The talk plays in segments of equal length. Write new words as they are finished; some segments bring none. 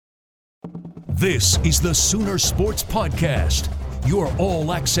This is the Sooner Sports Podcast, your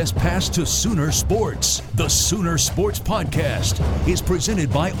all-access pass to Sooner Sports. The Sooner Sports Podcast is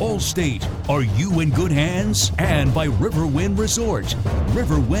presented by Allstate. Are you in good hands? And by Riverwind Resort.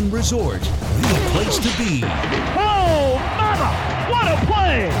 Riverwind Resort, the place to be. Oh, mama! What a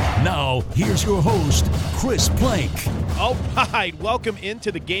play! Now, here's your host, Chris Plank. All right, welcome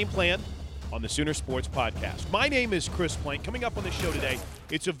into the game plan on the Sooner Sports Podcast. My name is Chris Plank. Coming up on the show today,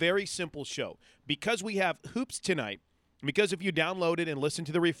 it's a very simple show. Because we have hoops tonight, because if you download it and listen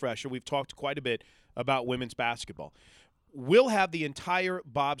to the refresher, we've talked quite a bit about women's basketball. We'll have the entire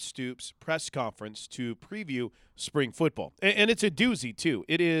Bob Stoops press conference to preview spring football. And it's a doozy, too.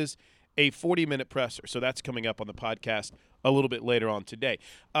 It is a 40-minute presser, so that's coming up on the podcast a little bit later on today.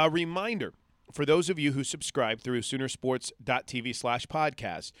 A reminder, for those of you who subscribe through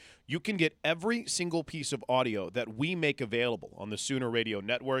Soonersports.tv/podcast, you can get every single piece of audio that we make available on the Sooner Radio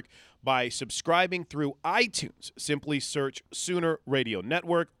Network by subscribing through iTunes. Simply search Sooner Radio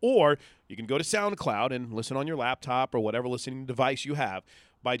Network, or you can go to SoundCloud and listen on your laptop or whatever listening device you have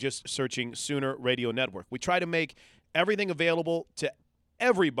by just searching Sooner Radio Network. We try to make everything available to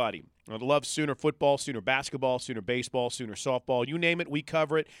everybody. I love Sooner football, Sooner basketball, Sooner baseball, Sooner softball. You name it, we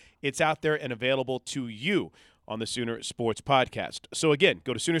cover it. It's out there and available to you on the Sooner Sports Podcast. So again,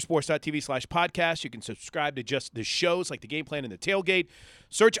 go to Soonersports.tv/podcast. You can subscribe to just the shows like the game plan and the tailgate.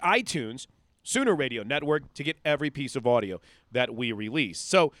 Search iTunes, Sooner Radio Network, to get every piece of audio that we release.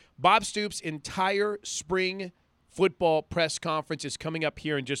 So Bob Stoops' entire spring football press conference is coming up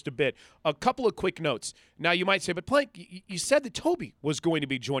here in just a bit. A couple of quick notes. Now, you might say, but Plank, you said that Toby was going to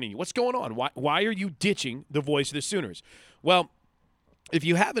be joining you. What's going on? Why are you ditching the voice of the Sooners? Well, if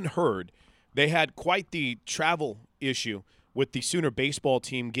you haven't heard, they had quite the travel issue with the Sooner baseball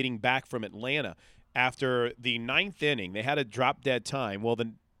team getting back from Atlanta after the ninth inning. They had a drop-dead time. Well,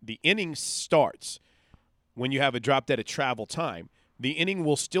 the inning starts when you have a drop-dead at travel time. The inning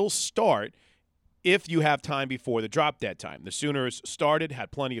will still start if you have time before the drop-dead time. The Sooners started, had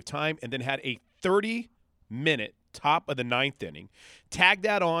plenty of time, and then had a 30-minute top of the ninth inning. Tag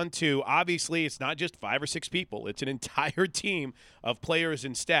that on to, obviously, it's not just 5 or 6 people. It's an entire team of players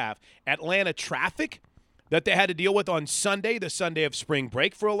and staff. Atlanta traffic that they had to deal with on Sunday, the Sunday of spring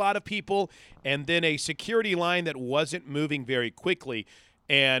break for a lot of people, and then a security line that wasn't moving very quickly.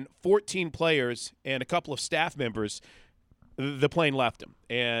 And 14 players and a couple of staff members, the plane left them.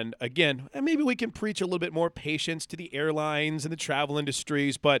 And again, maybe we can preach a little bit more patience to the airlines and the travel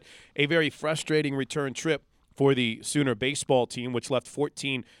industries, but a very frustrating return trip for the Sooner baseball team, which left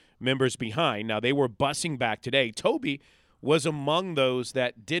 14 members behind. Now, they were busing back today. Toby was among those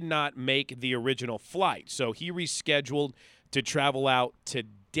that did not make the original flight, so he rescheduled to travel out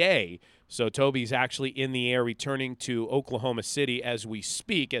today. So Toby's actually in the air returning to Oklahoma City as we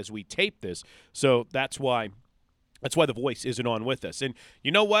speak, as we tape this. So that's why the voice isn't on with us. And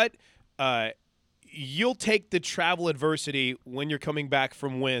you know what? You'll take the travel adversity when you're coming back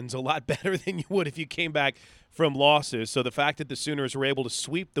from wins a lot better than you would if you came back from losses. So the fact that the Sooners were able to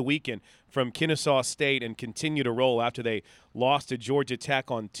sweep the weekend from Kennesaw State and continue to roll after they lost to Georgia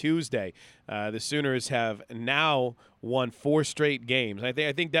Tech on Tuesday, the Sooners have now won 4 straight games. I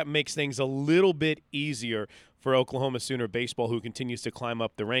think that makes things a little bit easier for Oklahoma Sooner baseball, who continues to climb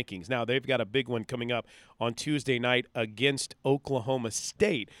up the rankings. Now, they've got a big one coming up on Tuesday night against Oklahoma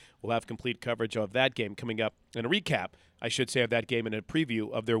State. We'll have complete coverage of that game coming up, and a recap, I should say, of that game and a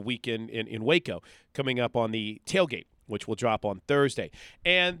preview of their weekend in Waco coming up on the tailgate, which will drop on Thursday.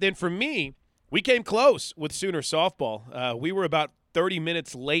 And then for me, we came close with Sooner softball. We were about 30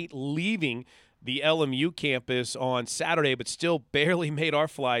 minutes late leaving the LMU campus on Saturday, but still barely made our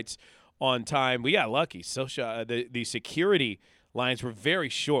flights on time. We got lucky. So the security lines were very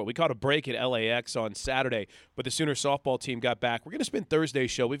short. We caught a break at LAX on Saturday, but the Sooner softball team got back. We're going to spend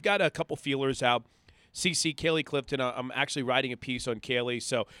Thursday's show. We've got a couple feelers out. CC, Kaylee Clifton, I'm actually writing a piece on Kaylee,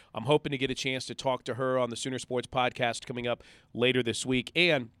 so I'm hoping to get a chance to talk to her on the Sooner Sports Podcast coming up later this week.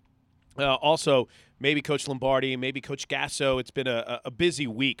 And also, maybe Coach Lombardi, maybe Coach Gasso. It's been a busy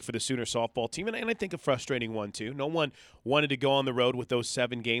week for the Sooner softball team, and I think a frustrating one, too. No one wanted to go on the road with those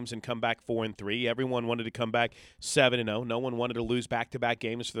 7 games and come back 4-3. Everyone wanted to come back 7-0. No one wanted to lose back-to-back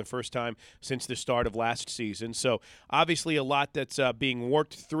games for the first time since the start of last season. So, obviously, a lot that's being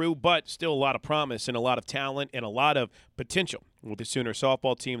worked through, but still a lot of promise and a lot of talent and a lot of potential with the Sooner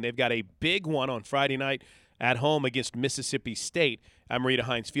softball team. They've got a big one on Friday night at home against Mississippi State at Marita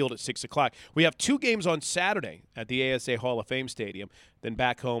Hines Field at 6 o'clock. We have 2 games on Saturday at the ASA Hall of Fame Stadium, then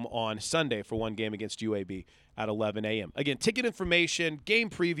back home on Sunday for 1 game against UAB at 11 a.m. Again, ticket information, game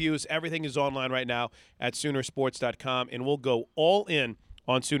previews, everything is online right now at Soonersports.com, and we'll go all in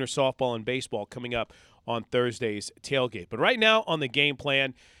on Sooner softball and baseball coming up on Thursday's tailgate. But right now on the game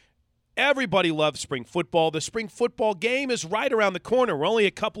plan, everybody loves spring football. The spring football game is right around the corner. We're only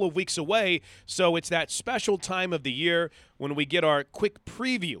a couple of weeks away, so it's that special time of the year when we get our quick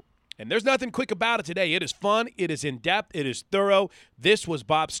preview. And there's nothing quick about it today. It is fun. It is in-depth. It is thorough. This was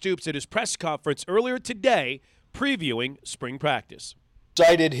Bob Stoops at his press conference earlier today previewing spring practice.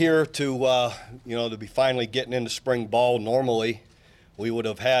 Excited here to be finally getting into spring ball. Normally, we would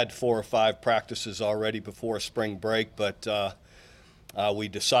have had 4 or 5 practices already before spring break, but we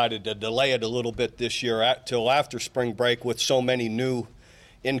decided to delay it a little bit this year till after spring break with so many new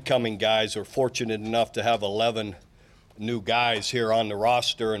incoming guys. We're fortunate enough to have 11 new guys here on the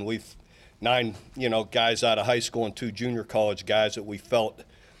roster, and we've 9 guys out of high school and 2 junior college guys that we felt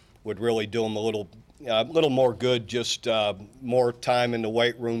would really do them a little more good, just more time in the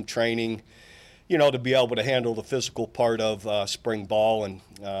weight room training, to be able to handle the physical part of spring ball. And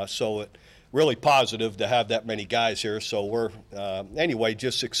so it really positive to have that many guys here. So we're anyway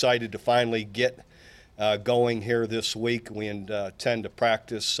just excited to finally get going here this week. We intend to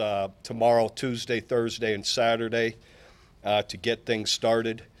practice tomorrow, Tuesday, Thursday, and Saturday to get things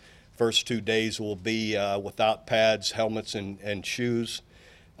started. First 2 days will be without pads, helmets, and shoes.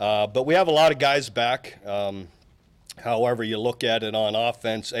 But we have a lot of guys back. However you look at it on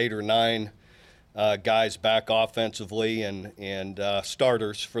offense, 8 or 9 guys back offensively and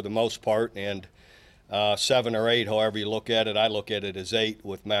starters for the most part, and 7 or 8, however you look at it. I look at it as 8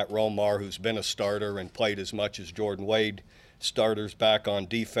 with Matt Romar, who's been a starter and played as much as Jordan Wade, starters back on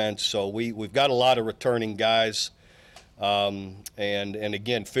defense. So we've got a lot of returning guys, and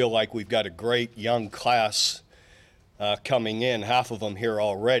again, feel like we've got a great young class coming in, half of them here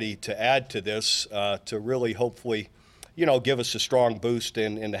already, to add to this, to really hopefully, give us a strong boost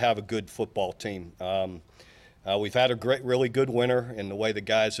and to have a good football team. We've had a really good winter in the way the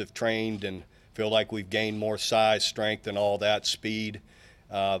guys have trained, and feel like we've gained more size, strength, and all that, speed.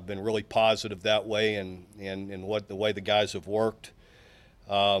 Been really positive that way, and the way the guys have worked.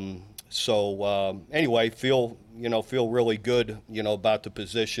 Anyway, feel really good, about the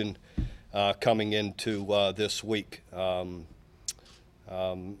position coming into this week. Trying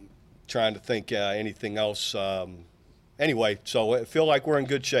to think anything else. Anyway, so I feel like we're in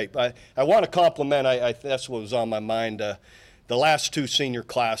good shape. I want to compliment, that's what was on my mind, the last 2 senior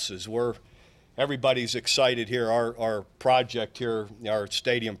classes. Everybody's excited here. Our project here, our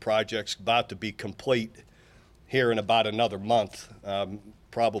stadium project's about to be complete here in about another month,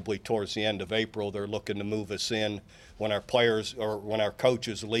 probably towards the end of April. They're looking to move us in when our players or when our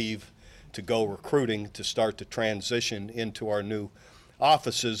coaches leave to go recruiting to start to transition into our new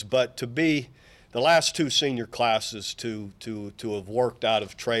offices. But to be the last 2 senior classes to have worked out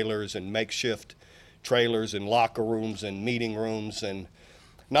of trailers and makeshift trailers and locker rooms and meeting rooms, and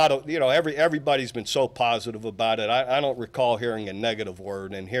everybody's been so positive about it. I don't recall hearing a negative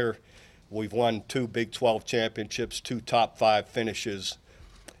word. And here we've won 2 Big 12 championships, 2 top 5 finishes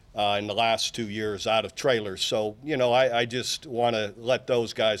in the last 2 years out of trailers. So, I just want to let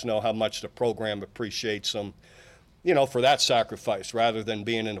those guys know how much the program appreciates them, for that sacrifice. Rather than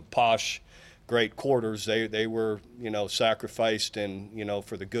being in a posh, great quarters, they were, sacrificed and,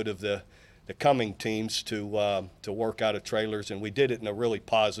 for the good of the coming teams to work out of trailers. And we did it in a really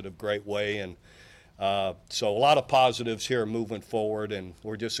positive, great way. And so a lot of positives here moving forward, and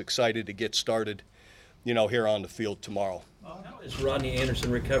we're just excited to get started, here on the field tomorrow. How is Rodney Anderson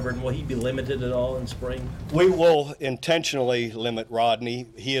recovering? Will he be limited at all in spring? We will intentionally limit Rodney.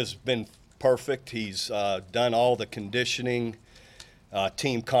 He has been perfect. He's done all the conditioning,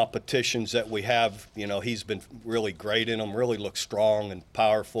 team competitions that we have. He's been really great in them, really looks strong and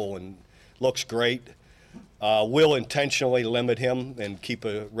powerful and looks great. We'll intentionally limit him and keep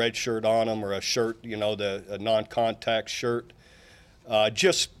a red shirt on him, or a shirt, a non-contact shirt,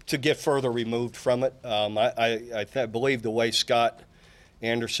 just to get further removed from it. I believe the way Scott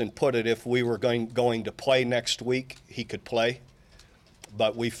Anderson put it, if we were going to play next week, he could play.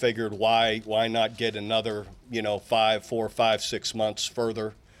 But we figured why not get another 4, 5, 6 months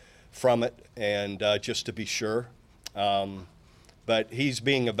further from it, and just to be sure. But he's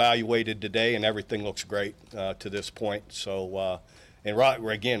being evaluated today, and everything looks great to this point. So, and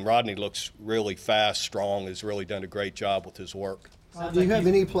Rodney looks really fast, strong, has really done a great job with his work. Do you have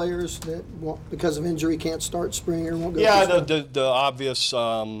any players that, because of injury, can't start spring or won't go? Yeah, the obvious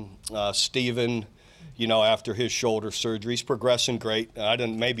Steven, after his shoulder surgery, he's progressing great.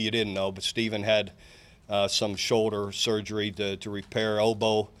 Maybe you didn't know, but Steven had some shoulder surgery to repair.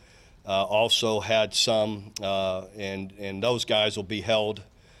 Obo also had some, and those guys will be held.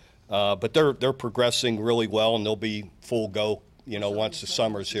 But they're progressing really well, and they'll be full go, once the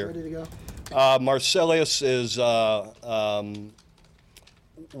summer's here. Ready to go? Marcellus is,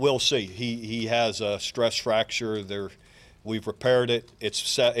 we'll see. He has a stress fracture. We've repaired it.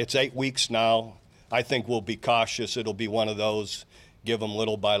 It's 8 weeks now. I think we'll be cautious. It'll be one of those, give him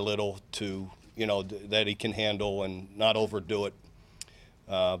little by little to, that he can handle and not overdo it.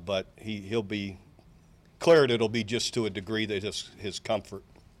 But he'll be cleared. It'll be just to a degree that his comfort.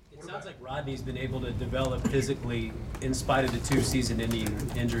 It sounds like Rodney's been able to develop physically in spite of the 2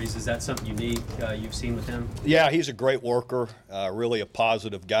 season-ending injuries. Is that something unique you've seen with him? Yeah, he's a great worker, really a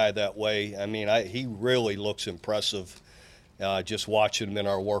positive guy that way. I mean, he really looks impressive just watching him in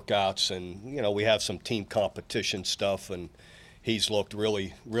our workouts. And, we have some team competition stuff, and he's looked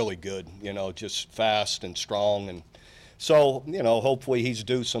really, really good, just fast and strong. And so, hopefully he's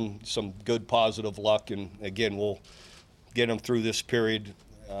due some good positive luck. And, again, we'll get him through this period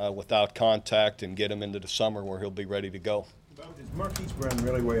without contact and get him into the summer where he'll be ready to go. Does Marquise Brown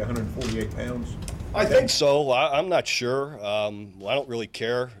really weigh 148 pounds? I think so. I'm not sure. I don't really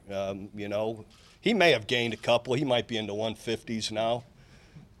care. He may have gained a couple. He might be in the 150s now.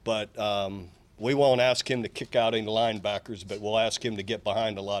 But we won't ask him to kick out any linebackers, but we'll ask him to get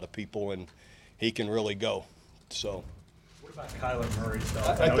behind a lot of people, and he can really go. So. What about Kyler Murray's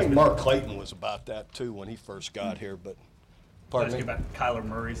health? I think Mark Clayton was about that, too, when he first got here. But pardon me? About Kyler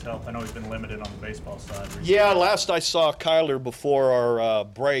Murray's health. I know he's been limited on the baseball side recently. Yeah, last I saw Kyler before our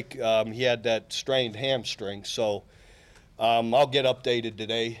break, he had that strained hamstring. So I'll get updated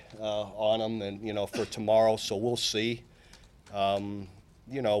today on him and, for tomorrow. So we'll see.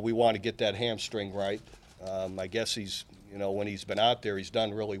 We want to get that hamstring right. I guess he's, when he's been out there, he's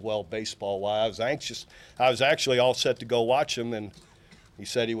done really well baseball-wise. I was actually all set to go watch him, and he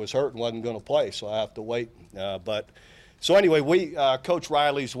said he was hurt and wasn't going to play, so I have to wait. So anyway, Coach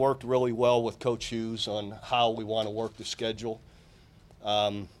Riley's worked really well with Coach Hughes on how we want to work the schedule.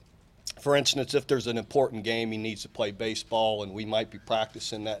 For instance, if there's an important game he needs to play baseball and we might be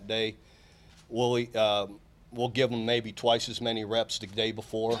practicing that day, we'll give him maybe twice as many reps the day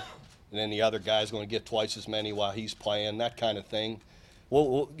before, and then the other guy's going to get twice as many while he's playing, that kind of thing.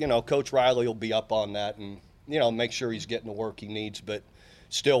 Coach Riley will be up on that and, make sure he's getting the work he needs, but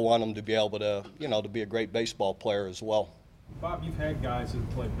still want him to be able to, to be a great baseball player as well. Bob, you've had guys that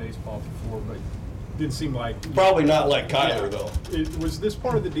played baseball before, but didn't seem like... Probably not like Kyler, though. Was this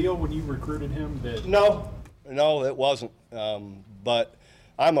part of the deal when you recruited him? No, it wasn't. But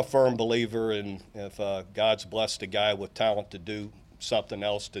I'm a firm believer in if God's blessed a guy with talent to do something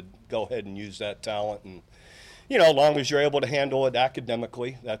else, to go ahead and use that talent. And, as long as you're able to handle it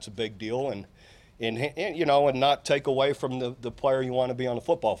academically, that's a big deal. And not take away from the player you want to be on the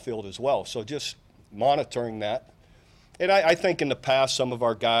football field as well. So just monitoring that. And I think in the past, some of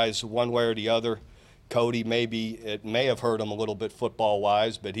our guys, one way or the other, Cody, it may have hurt him a little bit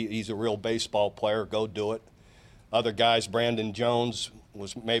football-wise, but he's a real baseball player. Go do it. Other guys, Brandon Jones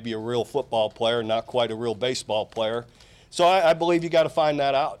was maybe a real football player, not quite a real baseball player. So I believe you got to find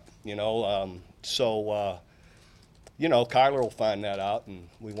that out, Kyler will find that out, and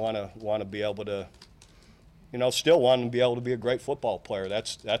we want to be able to, still want him to be able to be a great football player.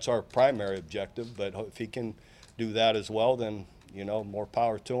 That's our primary objective. But if he can do that as well, then more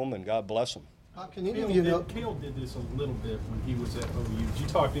power to him, and God bless him. Cale did this a little bit when he was at OU. Did you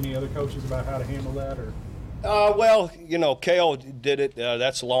talk to any other coaches about how to handle that, or? Cale did it.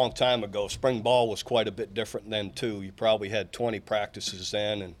 That's a long time ago. Spring ball was quite a bit different then too. You probably had 20 practices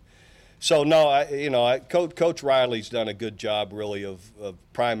then, and. So, no, Coach Riley's done a good job, really, of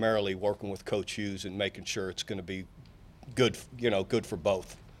primarily working with Coach Hughes and making sure it's going to be good, good for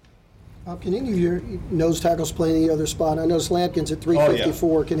both. Can any of your nose tackles play any other spot? I noticed Lampkin's at 354.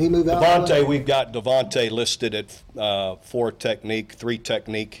 Oh, yeah. Can he move out? We've got Devontae listed at 4 technique, 3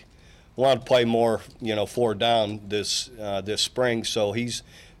 technique. We want to play more, 4 down this spring, so he's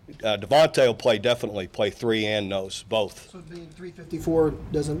 – Devontae will definitely play 3 and nose, both. So being 354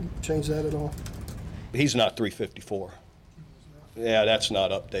 doesn't change that at all? He's not 354. Yeah, that's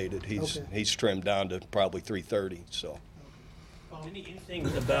not updated. He's trimmed down to probably 330. So. Anything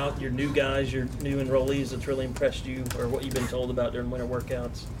about your new guys, your new enrollees that's really impressed you, or what you've been told about during winter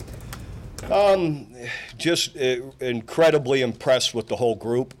workouts? Just incredibly impressed with the whole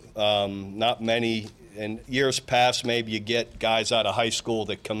group. Not many. In years past, maybe you get guys out of high school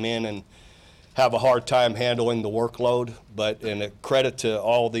that come in and have a hard time handling the workload. But in a credit to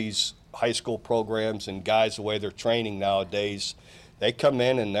all these high school programs and guys, the way they're training nowadays, they come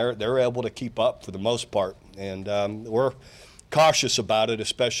in and they're able to keep up for the most part. And we're cautious about it,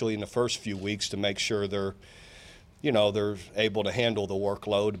 especially in the first few weeks, to make sure they're able to handle the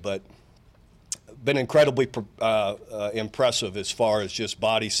workload. But been incredibly impressive as far as just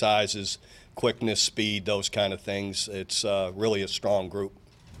body sizes, quickness, speed, those kind of things. It's really a strong group.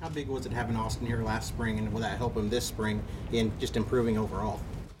 How big was it having Austin here last spring, and will that help him this spring in just improving overall?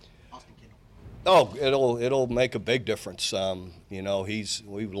 Oh, it'll make a big difference. You know,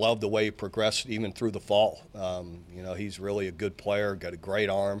 we love the way he progressed even through the fall. You know, he's really a good player, got a great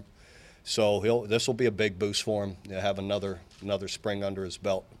arm. So this will be a big boost for him to have another spring under his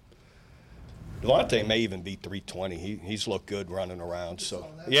belt. Devontae may even be 320. He's looked good running around. So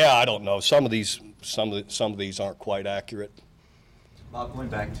yeah, I don't know. Some of these aren't quite accurate. Bob, going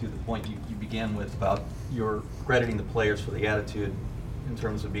back to the point you began with about your crediting the players for the attitude in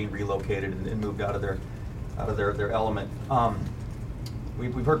terms of being relocated and moved out of their element.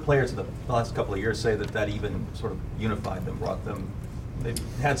 We've heard players in the last couple of years say that even sort of unified them, brought them. It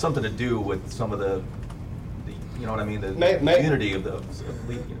had something to do with some of the you know what I mean, the unity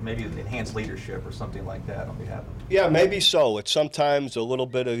of maybe enhanced leadership or something like that on behalf of. Yeah, maybe so. It's sometimes a little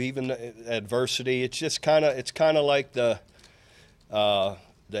bit of even adversity. It's just kind of like the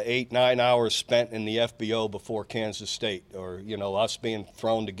 8-9 hours spent in the FBO before Kansas State, or you know, us being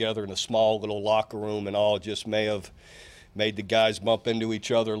thrown together in a small little locker room and all just may have made the guys bump into each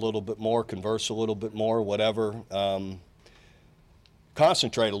other a little bit more, converse a little bit more, whatever.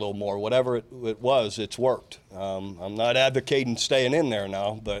 Concentrate a little more, whatever it was, it's worked. I'm not advocating staying in there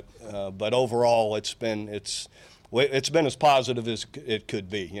now, but overall it's been as positive as it could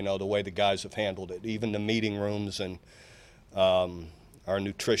be. You know, the way the guys have handled it, even the meeting rooms and our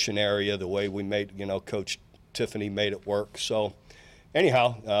nutrition area, the way we made, you know, Coach Tiffany made it work. So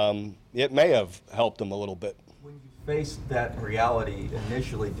anyhow, it may have helped them a little bit. When you faced that reality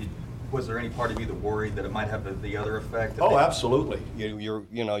initially, was there any part of you that worried that it might have the other effect? Oh, absolutely.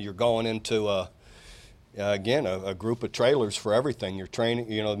 You're going into again a group of trailers for everything. You're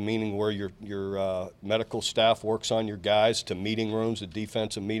training, you know, meaning where your medical staff works on your guys, to meeting rooms, the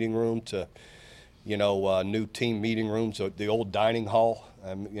defensive meeting room, to new team meeting rooms, the old dining hall.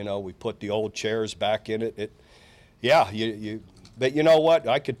 You know, we put the old chairs back in it. But you know what?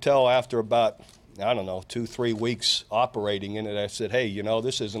 I could tell after about, I don't know, 2-3 weeks operating in it, I said, hey, you know,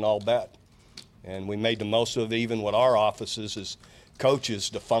 this isn't all bad. And we made the most of it, even with our offices as coaches,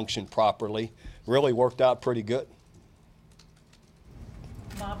 to function properly. Really worked out pretty good.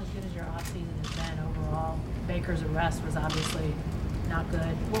 Bob, as good as your offseason has been overall, Baker's arrest was obviously not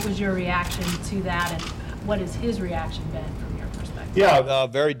good. What was your reaction to that, and what has his reaction been from your perspective? Yeah,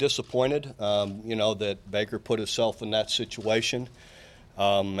 very disappointed, you know, that Baker put himself in that situation.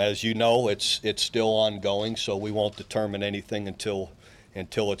 As you know, it's still ongoing, so we won't determine anything until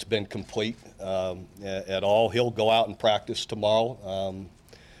it's been complete at all. He'll go out and practice tomorrow.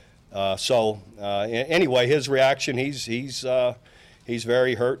 Anyway, his reaction, he's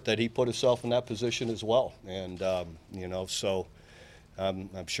very hurt that he put himself in that position as well, and you know, so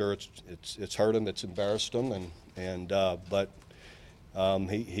I'm sure it's hurt him, it's embarrassed him, but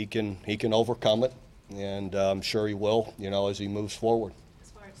he can overcome it, and I'm sure he will, you know, as he moves forward.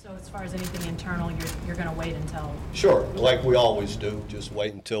 As far as anything internal, you're going to wait until? Sure, like we always do. Just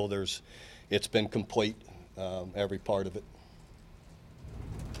wait until it's been complete, every part of it.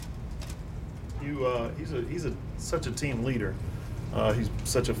 He's such a team leader. He's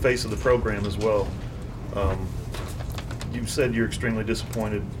such a face of the program as well. You said you're extremely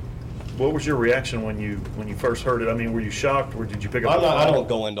disappointed. What was your reaction when you first heard it? I mean, were you shocked, or did you pick up? I don't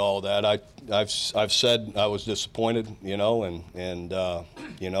go into all that. I've said I was disappointed, you know, and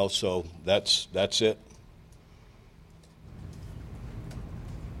you know, so that's it.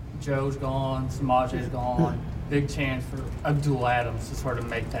 Joe's gone, Samaje's gone. Big chance for Abdul Adams to sort of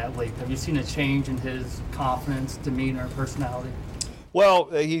make that leap. Have you seen a change in his confidence, demeanor, personality? Well,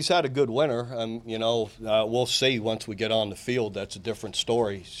 he's had a good winter. You know, we'll see once we get on the field. That's a different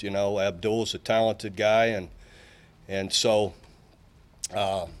story. You know, Abdul's a talented guy, and so,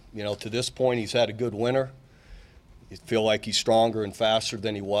 you know, to this point, he's had a good winter. You feel like he's stronger and faster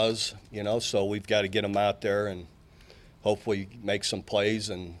than he was, you know, so we've got to get him out there and hopefully make some plays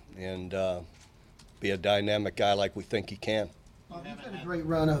and be a dynamic guy like we think he can. You've had a great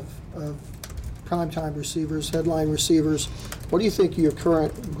run of primetime receivers, headline receivers. What do you think of your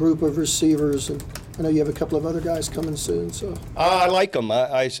current group of receivers? And I know you have a couple of other guys coming soon. So I like them.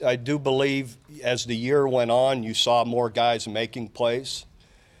 I do believe as the year went on, you saw more guys making plays.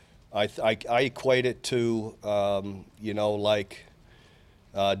 I equate it to, you know, like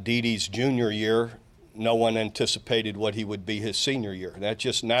Didi's junior year. No one anticipated what he would be his senior year. That's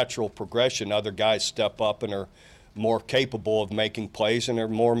just natural progression. Other guys step up and are more capable of making plays, and are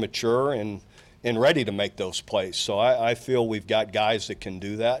more mature and ready to make those plays. So I feel we've got guys that can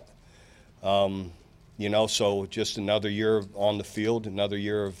do that. So just another year on the field, another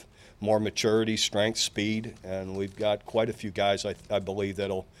year of more maturity, strength, speed, and we've got quite a few guys I believe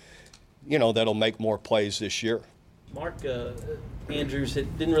that'll make more plays this year. Mark Andrews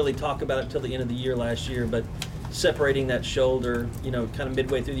didn't really talk about it until the end of the year last year, but separating that shoulder, kind of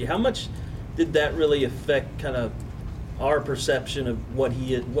midway through the year, how much did that really affect kind of our perception of what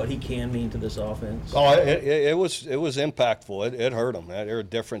he can mean to this offense? Oh, it was impactful. It hurt him. There were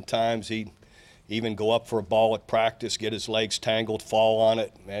different times he'd even go up for a ball at practice, get his legs tangled, fall on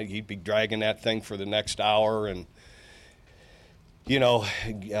it. Man, he'd be dragging that thing for the next hour, and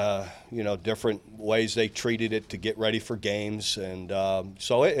different ways they treated it to get ready for games, and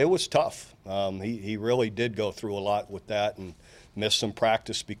so it was tough. He really did go through a lot with that and missed some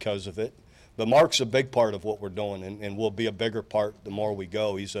practice because of it. But Mark's a big part of what we're doing, and will be a bigger part the more we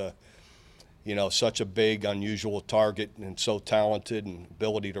go. He's such a big, unusual target, and so talented, and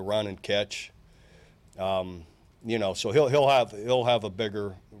ability to run and catch. So he'll have a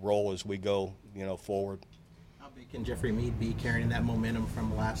bigger role as we go, forward. How big can Jeffrey Mead be carrying that momentum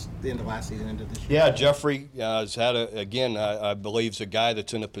from the end of last season into this year? Yeah, Jeffrey has had I believe is a guy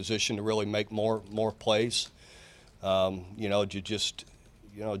that's in a position to really make more plays.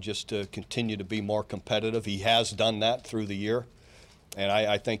 Just to continue to be more competitive. He has done that through the year, and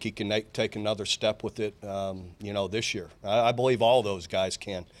I think he can take another step with it, this year. I believe all those guys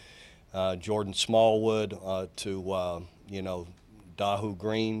can. Jordan Smallwood to Dahu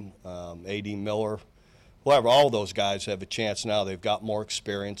Green, A.D. Miller, whoever, all those guys have a chance now. They've got more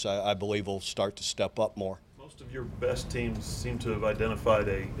experience. I believe will start to step up more. Most of your best teams seem to have identified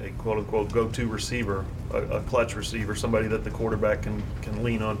a quote-unquote go-to receiver, a clutch receiver, somebody that the quarterback can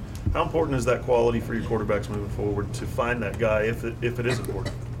lean on. How important is that quality for your quarterbacks moving forward to find that guy if it is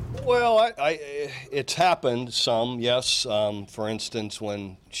important? Well, it's happened some, yes. For instance,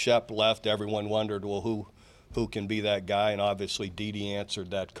 when Shep left, everyone wondered, well, who can be that guy? And obviously Dede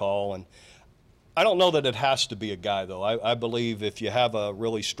answered that call. And I don't know that it has to be a guy, though. I believe if you have a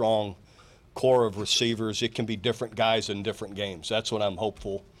really strong core of receivers, it can be different guys in different games. That's what I'm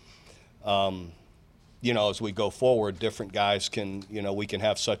hopeful. As we go forward, different guys can, we can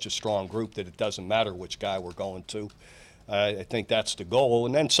have such a strong group that it doesn't matter which guy we're going to. I think that's the goal.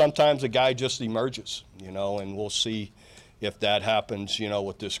 And then sometimes a guy just emerges, and we'll see if that happens,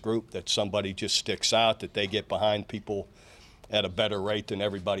 with this group, that somebody just sticks out, that they get behind people at a better rate than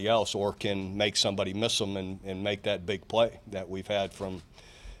everybody else, or can make somebody miss them and make that big play that we've had from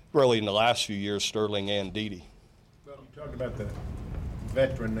really in the last few years, Sterling and Dede. Well, you talked about the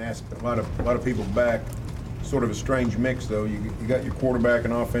veteran aspect. A lot of people back. Sort of a strange mix, though. You got your quarterback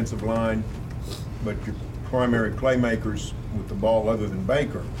and offensive line, but your primary playmakers with the ball, other than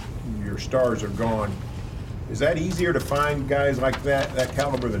Baker, your stars are gone. Is that easier to find guys like that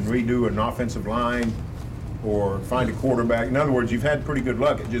caliber than redo an offensive line, or find a quarterback? In other words, you've had pretty good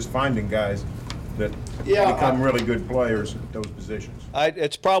luck at just finding guys that become really good players at those positions.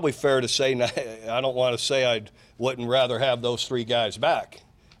 It's probably fair to say, I don't want to say I wouldn't rather have those three guys back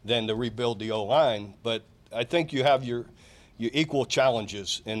than to rebuild the O-line, but I think you have your equal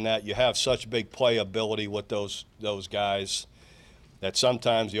challenges in that you have such big play ability with those guys that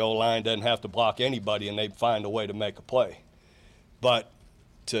sometimes the O-line doesn't have to block anybody and they find a way to make a play. But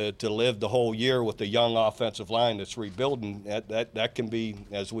to live the whole year with a young offensive line that's rebuilding, that can be,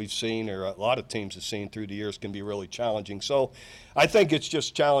 as we've seen, or a lot of teams have seen through the years, can be really challenging. So I think it's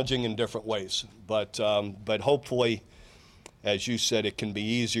just challenging in different ways. But hopefully, as you said, it can be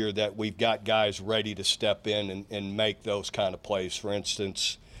easier that we've got guys ready to step in and make those kind of plays. For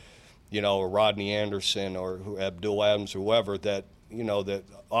instance, a Rodney Anderson or Abdul Adams or whoever, that, that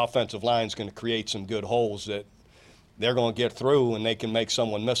offensive line is going to create some good holes that they're going to get through, and they can make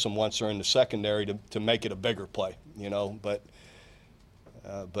someone miss them once they're in the secondary to make it a bigger play, But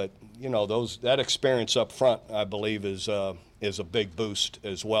that experience up front, I believe, is a big boost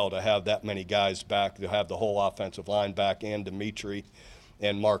as well, to have that many guys back, to have the whole offensive line back, and Dimitri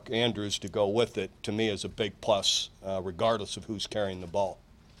and Mark Andrews to go with it, to me is a big plus, regardless of who's carrying the ball.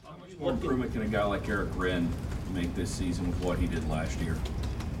 How much more improvement can a guy like Eric Wren make this season with what he did last year?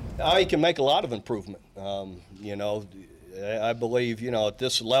 He can make a lot of improvement. I believe, at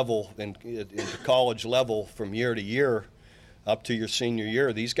this level, in the college level, from year to year, up to your senior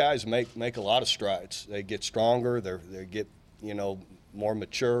year, these guys make a lot of strides. They get stronger. They get more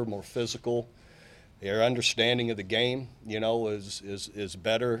mature, more physical. Their understanding of the game, is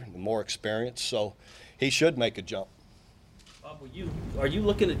better, more experience. So he should make a jump. Bob, are you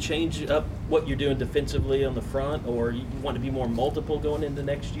looking to change up what you're doing defensively on the front, or you want to be more multiple going into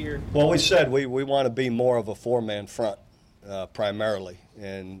next year? Well, we said we want to be more of a four-man front. primarily,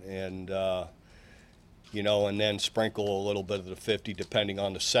 and you know, and then sprinkle a little bit of the 50 depending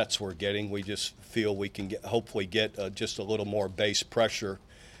on the sets we're getting. We just feel we can hopefully get just a little more base pressure.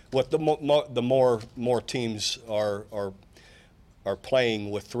 What the more teams are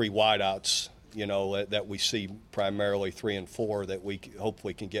playing with 3 wideouts, you know, that we see primarily 3 and 4, that we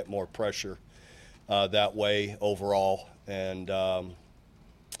hopefully can get more pressure that way overall. And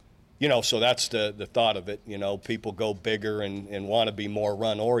you know, so that's the thought of it. You know, people go bigger and want to be more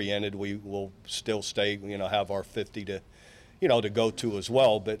run oriented. We will still stay, you know, have our 50 to, you know, to go to as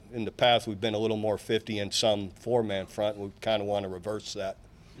well. But in the past, we've been a little more 50 in some 4-man front. We kind of want to reverse that.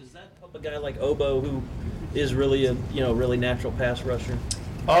 Does that help a guy like Obo, who is really a really natural pass rusher?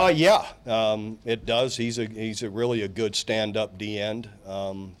 Yeah, it does. He's a really a good stand-up D end.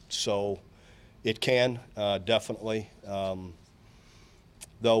 So it can definitely.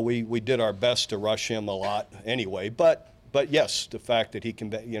 Though we did our best to rush him a lot anyway. But yes, the fact that he can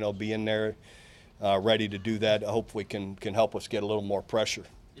be in there ready to do that, hopefully can help us get a little more pressure.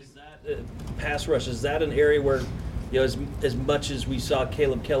 Is that pass rush? Is that an area where, you know, as much as we saw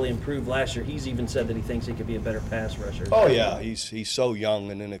Caleb Kelly improve last year, he's even said that he thinks he could be a better pass rusher? Oh yeah, he's so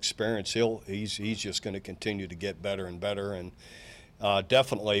young and inexperienced. He's just going to continue to get better and better. And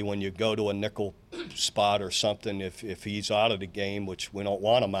definitely when you go to a nickel spot or something, if he's out of the game, which we don't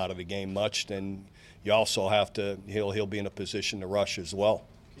want him out of the game much, then you also have to, he'll be in a position to rush as well.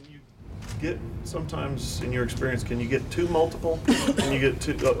 Can you get, sometimes in your experience, can you get too multiple? Can you get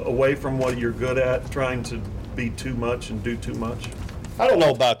too away from what you're good at, trying to be too much and do too much? I don't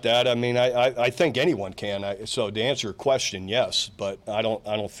know about that. I mean, I think anyone can. So to answer your question, yes, but I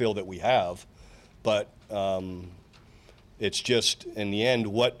don't feel that we have. But it's just, in the end,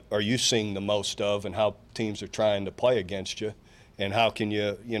 what are you seeing the most of, and how teams are trying to play against you, and how can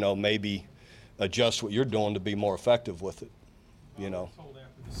you, maybe adjust what you're doing to be more effective with it, you know. Told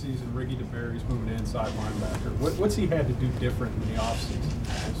after the season, Ricky DeBerry's moving to inside linebacker. What's he had to do different in the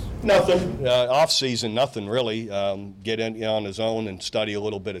offseason? Nothing. Off-season, nothing really. Get in on his own and study a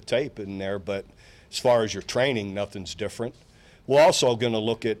little bit of tape in there, but as far as your training, nothing's different. We're also going to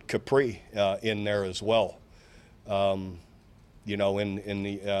look at Capri in there as well. In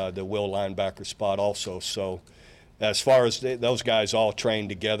the will linebacker spot also. So as far as those guys all train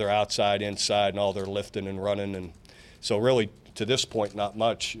together, outside, inside, and all their lifting and running. And so really, to this point, not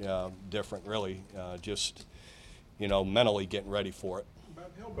much different, really. Just, mentally getting ready for it.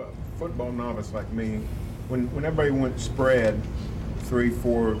 Help a football novice like me, when everybody went spread 3,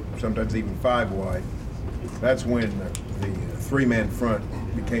 4, sometimes even 5 wide, that's when the 3-man front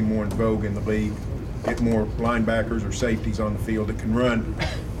became more in vogue in the league. Get more linebackers or safeties on the field that can run.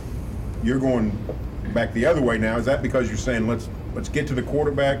 You're going back the other way now. Is that because you're saying let's get to the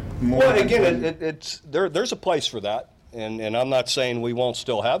quarterback more? Well, again, it's there's a place for that, and I'm not saying we won't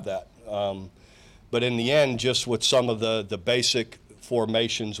still have that. But in the end, just with some of the basic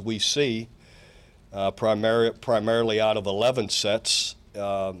formations we see, primarily out of 11 sets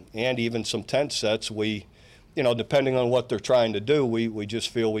and even some 10 sets, we, depending on what they're trying to do, we just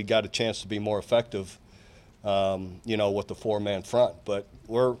feel we got a chance to be more effective, with the 4-man front. But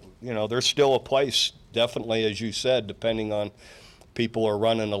there's still a place, definitely, as you said, depending on people are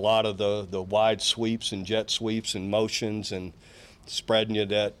running a lot of the wide sweeps and jet sweeps and motions and spreading you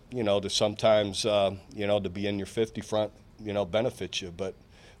that, to sometimes, to be in your 50 front, benefits you. But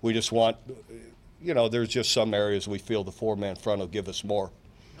we just want, there's just some areas we feel the 4-man front will give us more.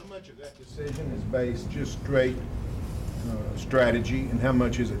 How much of that decision is based just straight strategy, and how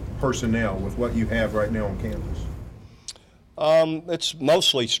much is it personnel with what you have right now on campus? It's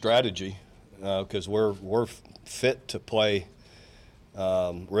mostly strategy because we're fit to play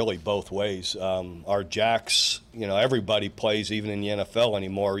really both ways. Our jacks, everybody plays, even in the NFL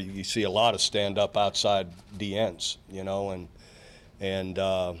anymore. You see a lot of stand-up outside DNs, and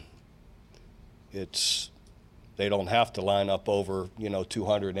it's. They don't have to line up over,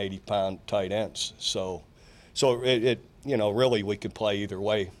 280-pound tight ends. So it really we could play either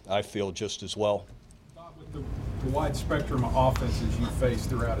way, I feel, just as well. Bob, with the wide spectrum of offenses you face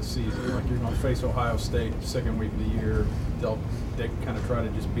throughout a season, like you're going to face Ohio State second week of the year, they kind of try to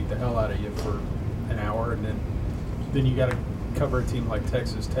just beat the hell out of you for an hour, and then you got to cover a team like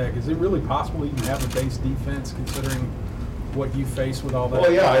Texas Tech. Is it really possible you can have a base defense considering what you face with all that?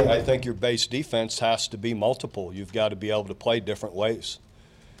 Well, yeah, I think your base defense has to be multiple. You've got to be able to play different ways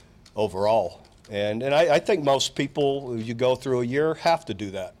overall. And I think most people, you go through a year, have to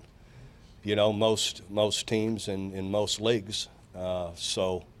do that. Most teams in most leagues.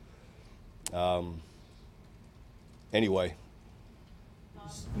 Anyway.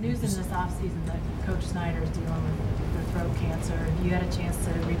 News in this offseason that Coach Snyder is dealing with throat cancer. You had a chance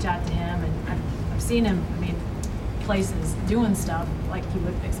to reach out to him, and I've seen him, places doing stuff like you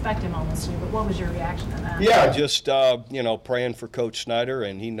would expect him almost to, but what was your reaction to that? Yeah, just, praying for Coach Snyder,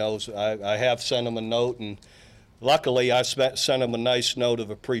 and he knows I have sent him a note, and luckily I sent him a nice note of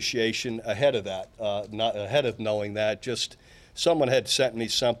appreciation ahead of that, not ahead of knowing that. Just someone had sent me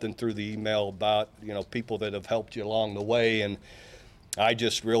something through the email about, people that have helped you along the way, and I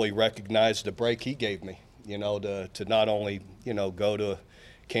just really recognized the break he gave me, to not only, go to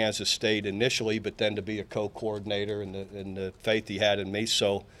Kansas State initially, but then to be a co-coordinator and the faith he had in me.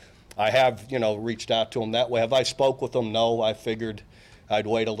 So I have, reached out to him that way. Have I spoke with him? No. I figured I'd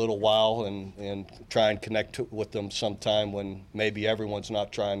wait a little while and try and connect with them sometime when maybe everyone's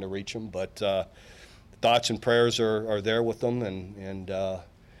not trying to reach him. But thoughts and prayers are there with them, and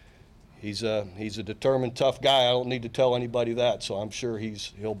he's a determined, tough guy. I don't need to tell anybody that, so I'm sure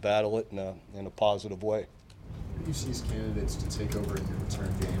he'll battle it in a positive way. Who do you see as candidates to take over in your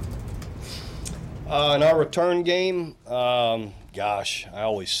return game? In our return game, gosh, I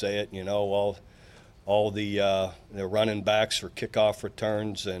always say it, all the running backs for kickoff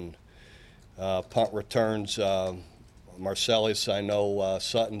returns and punt returns. Marcellus, I know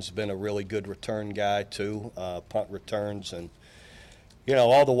Sutton's been a really good return guy too, punt returns, and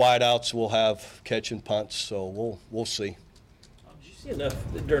all the wideouts will have catching punts, so we'll see. Did you see enough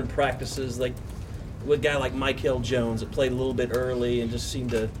during practices, like with a guy like Michael Jones that played a little bit early and just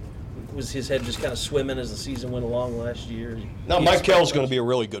was his head just kind of swimming as the season went along last year? No, Michael's going to be a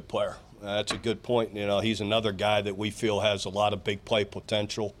really good player. That's a good point. He's another guy that we feel has a lot of big play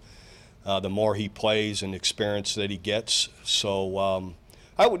potential. The more he plays and experience that he gets, so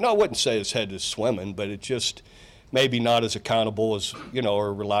I wouldn't say his head is swimming, but it just maybe not as accountable as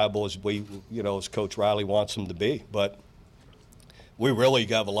or reliable as as Coach Riley wants him to be. But we really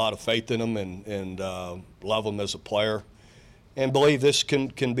have a lot of faith in him and love him as a player, and believe this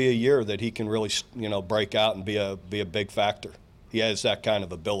can be a year that he can really break out and be a big factor. He has that kind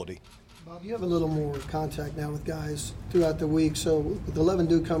of ability. Bob, you have a little more contact now with guys throughout the week. So with 11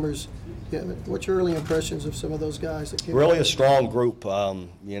 newcomers, what's your early impressions of some of those guys that came? Really a strong group.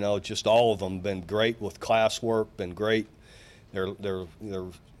 Just all of them been great with classwork, been great. Their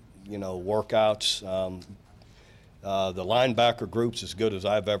workouts. The linebacker group's as good as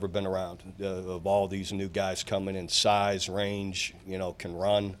I've ever been around. Of all these new guys coming in, size, range, can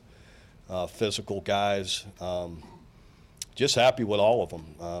run, physical guys. Just happy with all of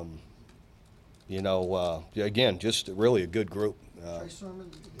them. Again, just really a good group. Trey Sermon,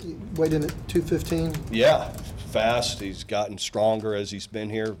 he weighed in at 215. Yeah, fast. He's gotten stronger as he's been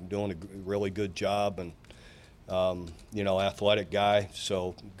here, doing a really good job, and athletic guy.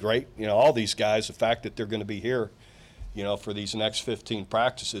 So great. All these guys. The fact that they're going to be here, for these next 15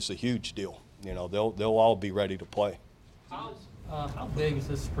 practices, is a huge deal. They'll all be ready to play. How big is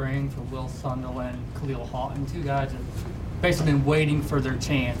this spring for Will Sunderland, Khalil Houghton, two guys that basically been waiting for their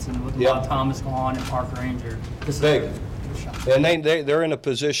chance, and with Rod Thomas gone and Parker injured, this is big. And they're in a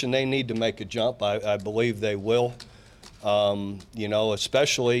position they need to make a jump. I believe they will.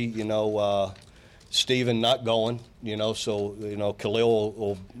 Especially Steven not going. So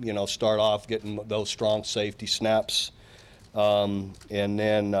Khalil will start off getting those strong safety snaps, and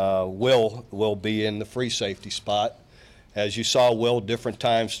then Will be in the free safety spot. As you saw, Will different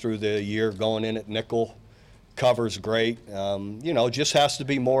times through the year going in at nickel. Covers great. Just has to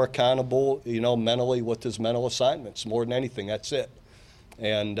be more accountable, mentally with his mental assignments. More than anything, that's it.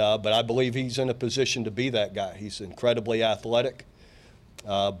 And but I believe he's in a position to be that guy. He's incredibly athletic,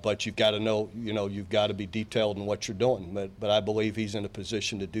 but you've got to know, you've got to be detailed in what you're doing. But I believe he's in a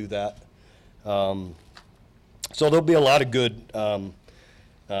position to do that. So there'll be a lot of good.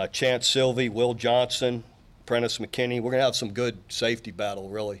 Chance Sylvie, Will Johnson, Prentice McKinney. We're gonna have some good safety battle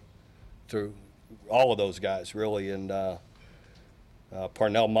really through all of those guys, really, and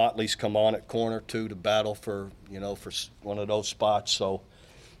Parnell Motley's come on at corner too to battle for for one of those spots. So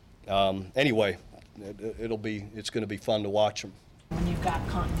anyway, it's going to be fun to watch them. When you've got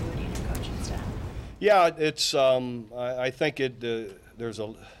continuity in your coaching staff. Yeah, it's I think the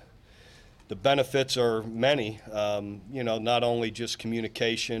benefits are many. Not only just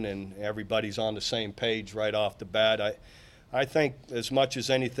communication and everybody's on the same page right off the bat. I think as much as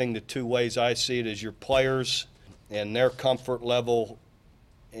anything, the two ways I see it is your players and their comfort level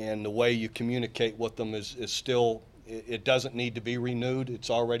and the way you communicate with them is still, it doesn't need to be renewed. It's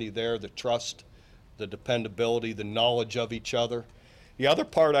already there, the trust, the dependability, the knowledge of each other. The other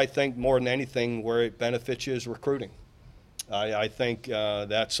part, I think, more than anything, where it benefits you is recruiting. I think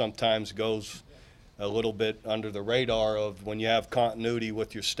that sometimes goes a little bit under the radar of when you have continuity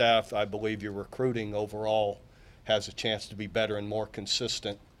with your staff. I believe your recruiting overall has a chance to be better and more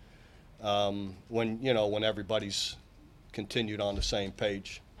consistent when everybody's continued on the same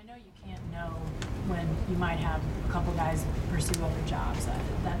page. I know you can't know when you might have a couple guys pursue other jobs.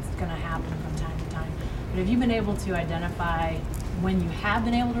 That's going to happen from time to time. But have you been able to identify when you have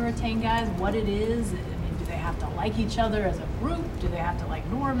been able to retain guys, what it is? I mean, do they have to like each other as a group? Do they have to like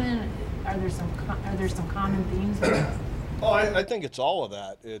Norman? Are there some common themes there? Oh, I think it's all of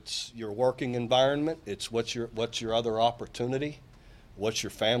that. It's your working environment. It's what's your other opportunity. What's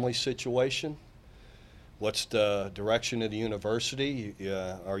your family situation? What's the direction of the university?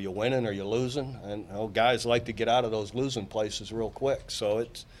 Are you winning? Are you losing? And guys like to get out of those losing places real quick. So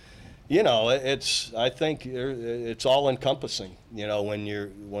it's, I think it's all encompassing.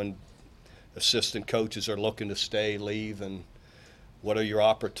 When assistant coaches are looking to stay, leave, and what are your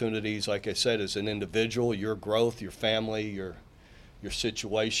opportunities? Like I said, as an individual, your growth, your family, your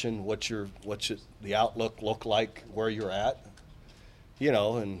situation. What's the outlook look like where you're at?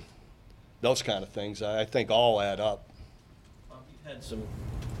 And those kind of things, I think all add up. You've had some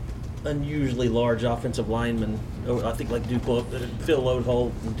unusually large offensive linemen, I think like Phil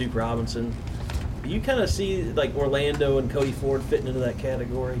Lodeholt and Duke Robinson. You kind of see like Orlando and Cody Ford fitting into that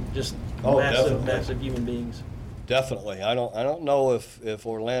category, just massive human beings. Definitely. I don't know if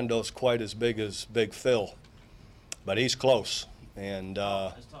Orlando's quite as big as Big Phil, but he's close. And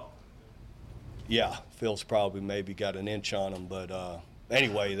yeah, Phil's probably maybe got an inch on him, but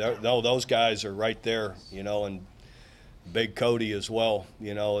anyway, those guys are right there, and Big Cody as well.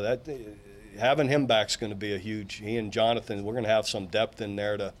 That having him back's going to be a huge. He and Jonathan, we're going to have some depth in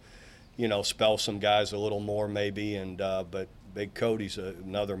there to, spell some guys a little more maybe. And but Big Cody's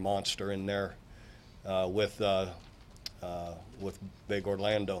another monster in there with Big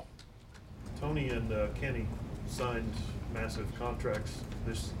Orlando. Tony and Kenny signed massive contracts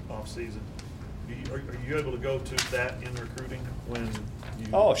this offseason. Are you able to go to that in recruiting when you?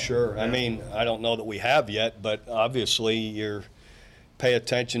 Oh, sure. I mean, I don't know that we have yet, but obviously you pay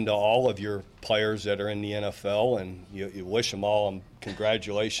attention to all of your players that are in the NFL, and you wish them all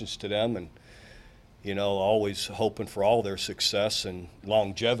congratulations to them, and always hoping for all their success and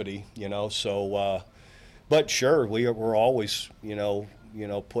longevity. So, but sure, we're always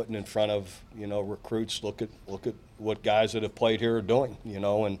putting in front of recruits. Look at what guys that have played here are doing.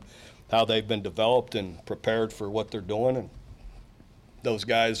 And how they've been developed and prepared for what they're doing, and those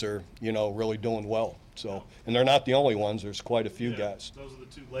guys are, really doing well. So, and they're not the only ones. There's quite a few guys. Those are the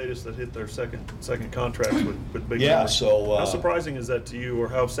two latest that hit their second contracts with big. Yeah. numbers. So how surprising is that to you, or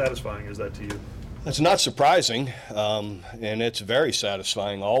how satisfying is that to you? It's not surprising, and it's very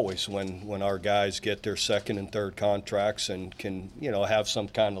satisfying always when our guys get their second and third contracts and can have some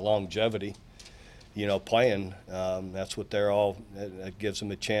kind of longevity. Playing. That's what they're all. It gives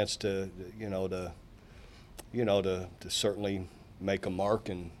them a chance to certainly make a mark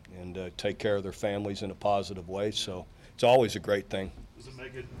and take care of their families in a positive way. So it's always a great thing. Does it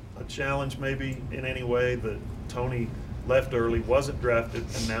make it a challenge maybe in any way that Tony left early, wasn't drafted,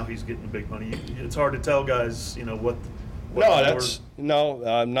 and now he's getting big money? It's hard to tell guys, what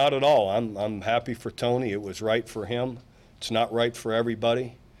No, not at all. I'm happy for Tony. It was right for him. It's not right for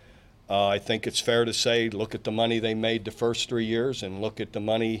everybody. I think it's fair to say, look at the money they made the first 3 years and look at the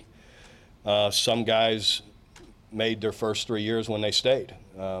money some guys made their first 3 years when they stayed.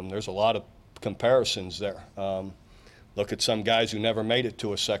 There's a lot of comparisons there. Look at some guys who never made it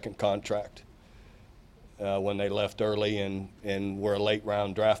to a second contract when they left early and were a late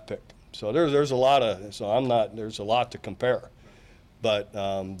round draft pick. So there's a lot to compare. But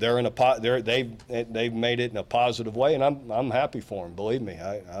they've made it in a positive way, and I'm happy for them. Believe me,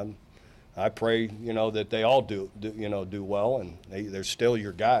 I pray that they all do well, and they're still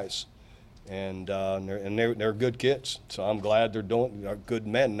your guys, and they're good kids. So I'm glad they're good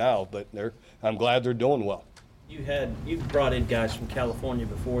men now, but I'm glad they're doing well. You've brought in guys from California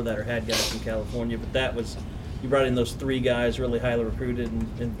before that, or had guys from California, but you brought in those three guys really highly recruited,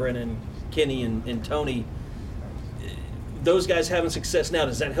 and Brennan, Kenny, and Tony. Those guys having success now,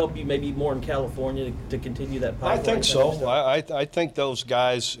 does that help you maybe more in California to continue that pipeline? I think so. I think those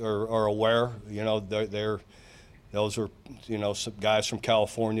guys are aware. Those are some guys from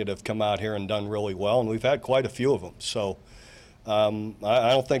California that have come out here and done really well, and we've had quite a few of them. So I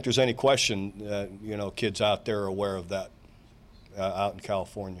don't think there's any question that kids out there are aware of that out in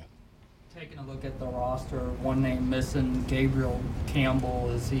California. Taking a look at the roster, one name missing, Gabriel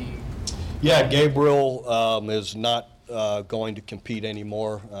Campbell. Is he? Yeah, Gabriel is not going to compete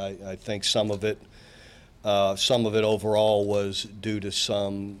anymore. I think some of it Some of it overall was due to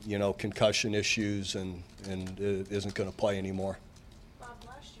some, concussion issues and isn't going to play anymore. Bob,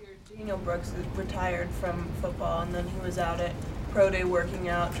 last year, Daniel Brooks retired from football, and then he was out at Pro Day working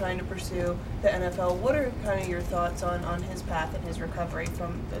out, trying to pursue the NFL. What are kind of your thoughts on his path and his recovery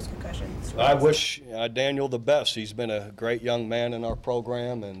from those concussions? I wish Daniel the best. He's been a great young man in our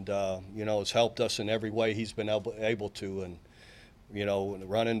program and, has helped us in every way he's been able to. And,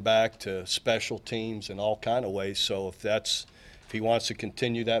 running back to special teams and all kind of ways. So if he wants to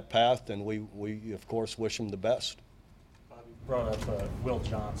continue that path, then we of course wish him the best. You brought up Will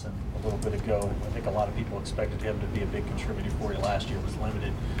Johnson a little bit ago. I think a lot of people expected him to be a big contributor for you last year, was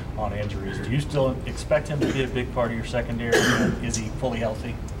limited on injuries. Do you still expect him to be a big part of your secondary? Is he fully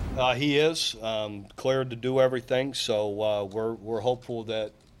healthy? He is cleared to do everything, so we're hopeful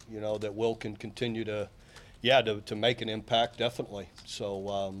that that Will can continue to make an impact, definitely.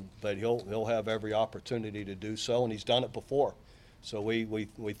 So, but he'll have every opportunity to do so, and he's done it before. So we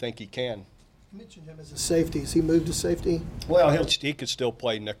think he can. You mentioned him as a safety. Has he moved to safety? Well, he could still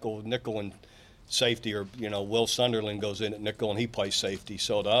play nickel and safety, or Will Sunderland goes in at nickel and he plays safety.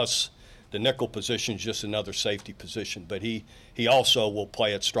 So to us, the nickel position is just another safety position. But he also will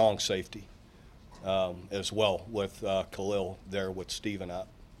play at strong safety as well with Khalil there with Steven out.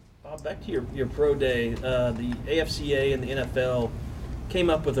 Back to your pro day, the AFCA and the NFL came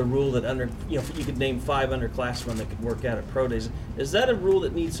up with a rule that you could name 5 underclassmen that could work out at pro days. Is that a rule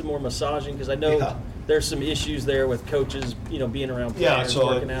that needs some more massaging? Because I know there's some issues there with coaches, being around players,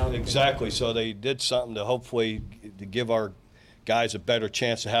 working out. Exactly. So they did something to hopefully to give our guys a better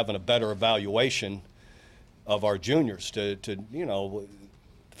chance of having a better evaluation of our juniors. To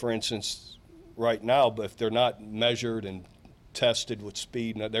for instance, right now, if they're not measured and tested with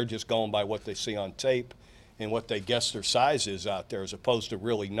speed, they're just going by what they see on tape and what they guess their size is out there, as opposed to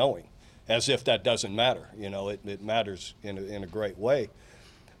really knowing, as if that doesn't matter. It matters in a great way.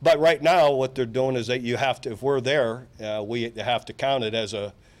 But right now, what they're doing is that you have to, if we're there, we have to count it as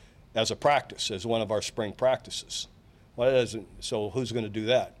a practice, as one of our spring practices. Well, it doesn't. So who's going to do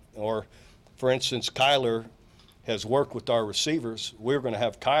that? Or, for instance, Kyler has worked with our receivers. We're going to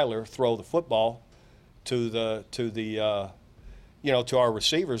have Kyler throw the football to our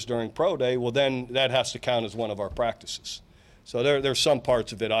receivers during pro day. Well, then that has to count as one of our practices. So there's some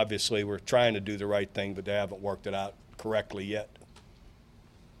parts of it, obviously, we're trying to do the right thing, but they haven't worked it out correctly yet.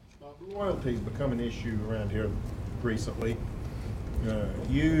 Loyalty's become an issue around here recently.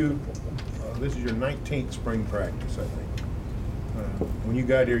 This is your 19th spring practice, I think. When you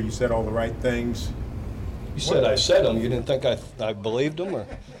got here, you said all the right things. You said I said them. You didn't think I believed them, or?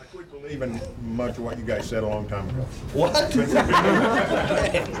 Even much of what you guys said a long time ago. What?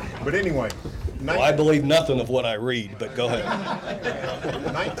 But anyway. Well, I believe nothing of what I read, but go ahead.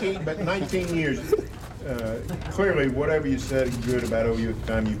 19 years. Clearly, whatever you said good about OU at the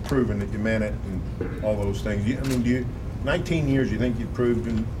time, you've proven that you meant it and all those things. 19 years, you think you've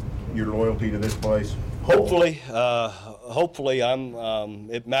proven your loyalty to this place? Hopefully,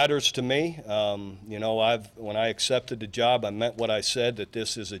 it matters to me. When I accepted the job, I meant what I said, that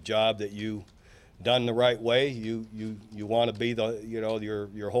this is a job that you done the right way. You want to be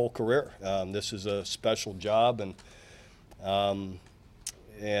your whole career. This is a special job, and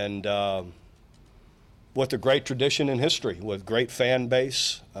with a great tradition and history, with great fan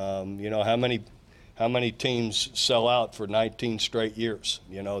base. How many teams sell out for 19 straight years?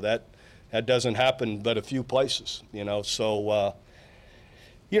 That doesn't happen but a few places, So,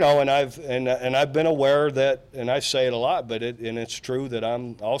 and I've been aware that, and I say it a lot, but it's true that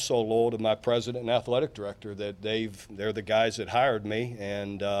I'm also loyal to my president and athletic director. That they're the guys that hired me,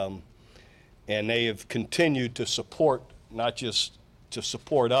 and they have continued to support, not just to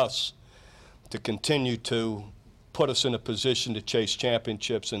support us, to continue to put us in a position to chase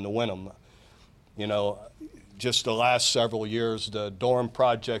championships and to win them. Just the last several years, the dorm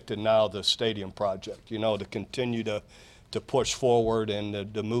project and now the stadium project, to continue to push forward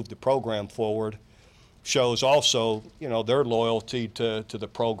and to move the program forward shows also, their loyalty to the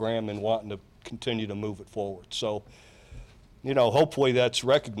program and wanting to continue to move it forward. So, hopefully that's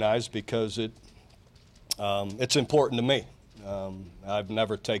recognized, because it's important to me. I've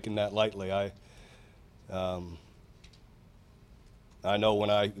never taken that lightly. I know when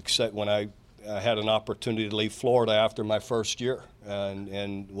I had an opportunity to leave Florida after my first year,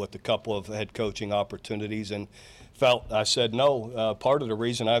 and with a couple of head coaching opportunities, and I said no. Part of the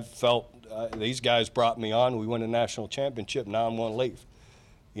reason I felt these guys brought me on, we won a national championship. Now I'm going to leave.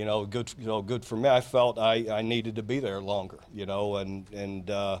 Good for me. I felt I needed to be there longer.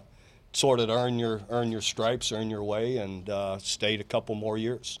 And sort of earn your stripes, earn your way, and stayed a couple more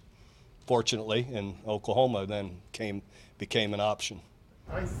years. fortunately, and Oklahoma then became an option.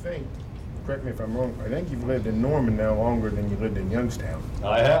 I think, correct me if I'm wrong, I think you've lived in Norman now longer than you lived in Youngstown.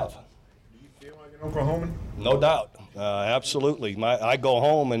 I have. Do you feel like an Oklahoman? No doubt. Absolutely. I go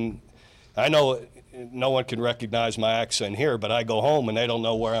home, and I know no one can recognize my accent here, but I go home and they don't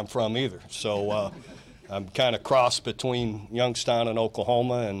know where I'm from either. So I'm kind of crossed between Youngstown and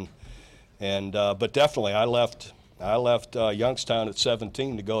Oklahoma, but definitely I left Youngstown at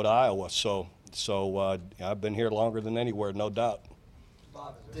 17 to go to Iowa. So I've been here longer than anywhere, no doubt.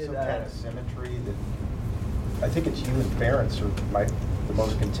 Bob, is there some kind of symmetry that I think it's you and Ferentz are the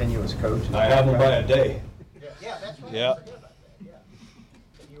most continuous coaches? I have them by a day. Yeah, that's right. Yeah.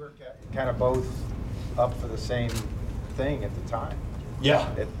 You were kind of both up for the same thing at the time.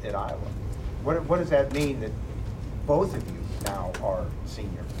 Yeah. At Iowa. What does that mean that both of you now are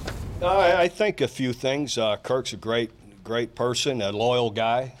seniors? I think a few things. Kirk's a great person, a loyal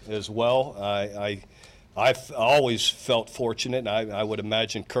guy as well. I've always felt fortunate, and I would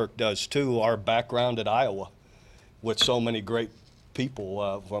imagine Kirk does too, our background at Iowa with so many great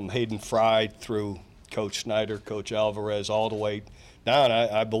people, from Hayden Fry through Coach Snyder, Coach Alvarez, all the way down.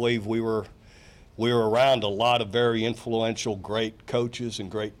 I believe we were around a lot of very influential, great coaches and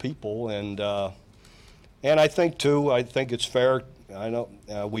great people, and I think too, it's fair. I know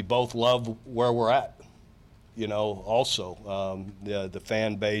we both love where we're at, also the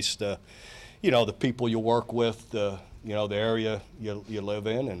fan base, the people you work with, the area you live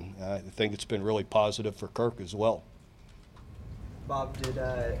in, and I think it's been really positive for Kirk as well. Bob, did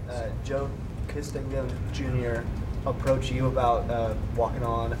Joe Castiglione Jr. approach you about walking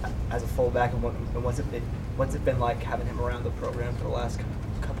on as a fullback, and what's it been like having him around the program for the last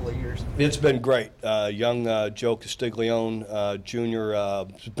couple of years? It's been great. Young Joe Castiglione Jr.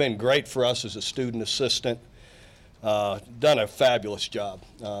 has been great for us as a student assistant. Done a fabulous job.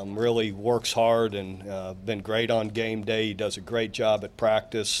 Really works hard and been great on game day. He does a great job at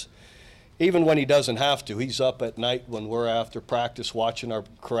practice. Even when he doesn't have to, he's up at night when we're after practice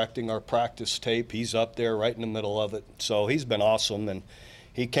correcting our practice tape. He's up there right in the middle of it. So he's been awesome. And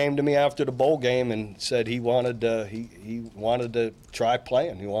he came to me after the bowl game and said he wanted to try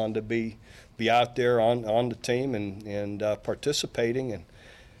playing. He wanted to be out there on the team and participating. And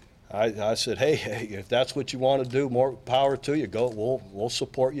I said, hey, if that's what you want to do, more power to you. Go. We'll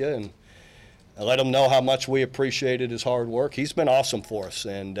support you, and I let him know how much we appreciated his hard work. He's been awesome for us,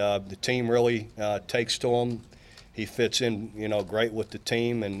 and the team really takes to him. He fits in, great with the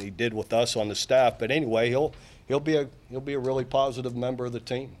team, and he did with us on the staff. But anyway, he'll be a really positive member of the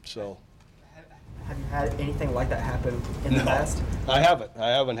team. So. Have you had anything like that happen in the past? I haven't. I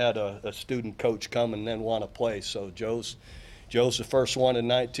haven't had a student coach come and then want to play. So Joe's the first one in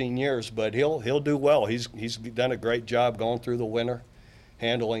 19 years, but he'll do well. He's done a great job going through the winter,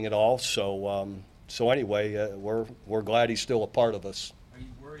 handling it all. So anyway, we're glad he's still a part of us. Are you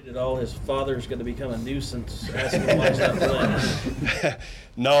worried at all his father's going to become a nuisance asking him why he's not playing?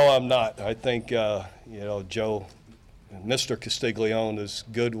 No, I'm not. I think Joe, Mr. Castiglione is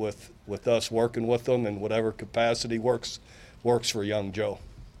good with us working with him in whatever capacity works for young Joe.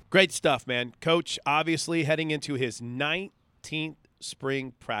 Great stuff, man. Coach obviously heading into his 19th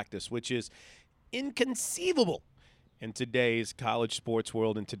spring practice, which is inconceivable in today's college sports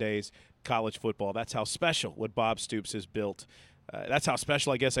world, in today's college football. That's how special what Bob Stoops has built. That's how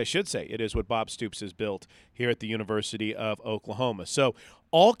special, I guess I should say, it is what Bob Stoops has built here at the University of Oklahoma. So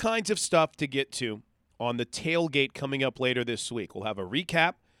all kinds of stuff to get to on the tailgate coming up later this week. We'll have a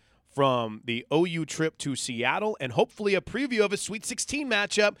recap from the OU trip to Seattle, and hopefully a preview of a Sweet 16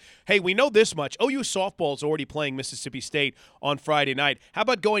 matchup. Hey, we know this much. OU softball is already playing Mississippi State on Friday night. How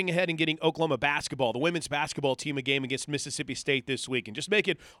about going ahead and getting Oklahoma basketball, the women's basketball team, a game against Mississippi State this week, and just make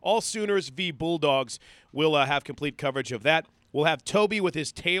it all Sooners v. Bulldogs. We'll have complete coverage of that. We'll have Toby with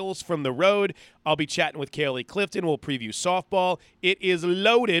his Tales from the Road. I'll be chatting with Kaylee Clifton. We'll preview softball. It is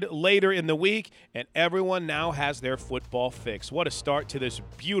loaded later in the week, and everyone now has their football fix. What a start to this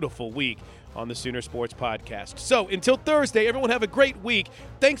beautiful week on the Sooner Sports Podcast. So until Thursday, everyone have a great week.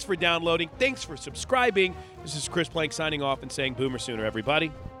 Thanks for downloading. Thanks for subscribing. This is Chris Plank signing off and saying Boomer Sooner, everybody.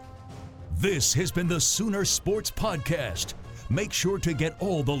 This has been the Sooner Sports Podcast. Make sure to get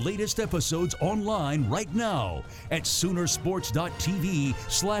all the latest episodes online right now at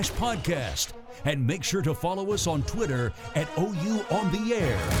Soonersports.tv/podcast. And make sure to follow us on Twitter at OU On The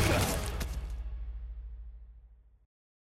Air.